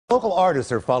Local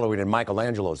artists are following in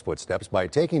Michelangelo's footsteps by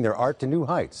taking their art to new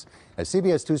heights. As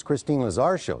CBS 2's Christine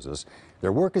Lazar shows us,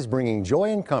 their work is bringing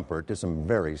joy and comfort to some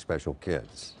very special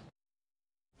kids.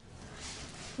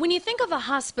 When you think of a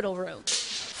hospital room,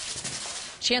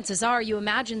 chances are you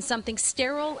imagine something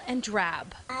sterile and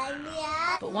drab.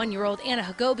 But one-year-old Anna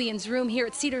Hagobian's room here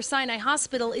at Cedars Sinai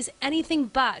Hospital is anything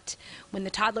but. When the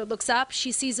toddler looks up,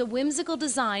 she sees a whimsical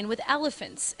design with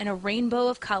elephants and a rainbow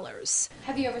of colors.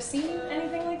 Have you ever seen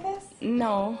anything like this?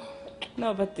 No,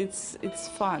 but it's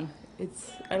fun.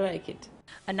 I like it.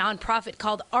 A nonprofit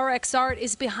called RxArt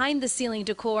is behind the ceiling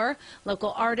decor.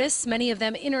 Local artists, many of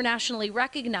them internationally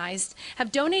recognized,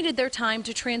 have donated their time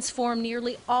to transform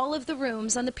nearly all of the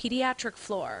rooms on the pediatric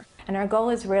floor. And our goal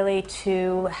is really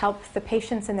to help the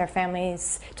patients and their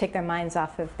families take their minds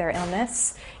off of their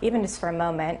illness, even just for a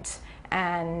moment,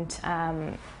 and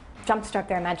jumpstart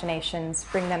their imaginations,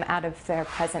 bring them out of their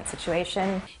present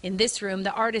situation. In this room,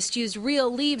 the artist used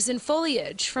real leaves and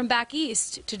foliage from back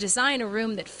east to design a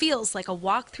room that feels like a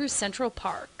walk through Central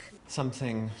Park.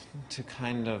 Something to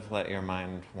kind of let your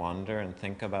mind wander and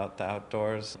think about the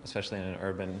outdoors, especially in an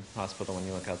urban hospital when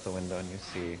you look out the window and you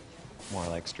see more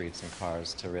like streets and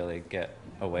cars, to really get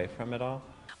away from it all.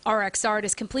 RxArt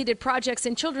has completed projects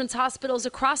in children's hospitals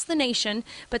across the nation,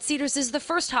 but Cedars is the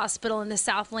first hospital in the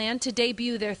Southland to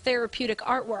debut their therapeutic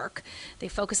artwork. They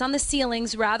focus on the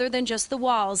ceilings rather than just the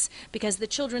walls because the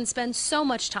children spend so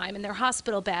much time in their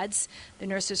hospital beds. The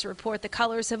nurses report the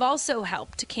colors have also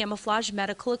helped to camouflage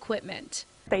medical equipment.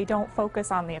 They don't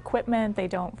focus on the equipment, they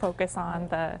don't focus on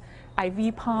the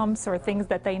IV pumps or things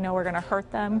that they know are going to hurt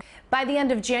them. By the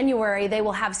end of January, they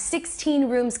will have 16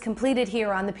 rooms completed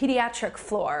here on the pediatric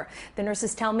floor. The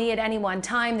nurses tell me at any one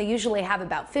time they usually have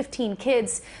about 15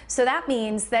 kids, so that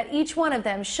means that each one of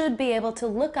them should be able to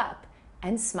look up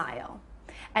and smile.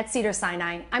 At Cedars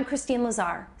Sinai, I'm Christine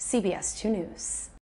Lazar, CBS 2 News.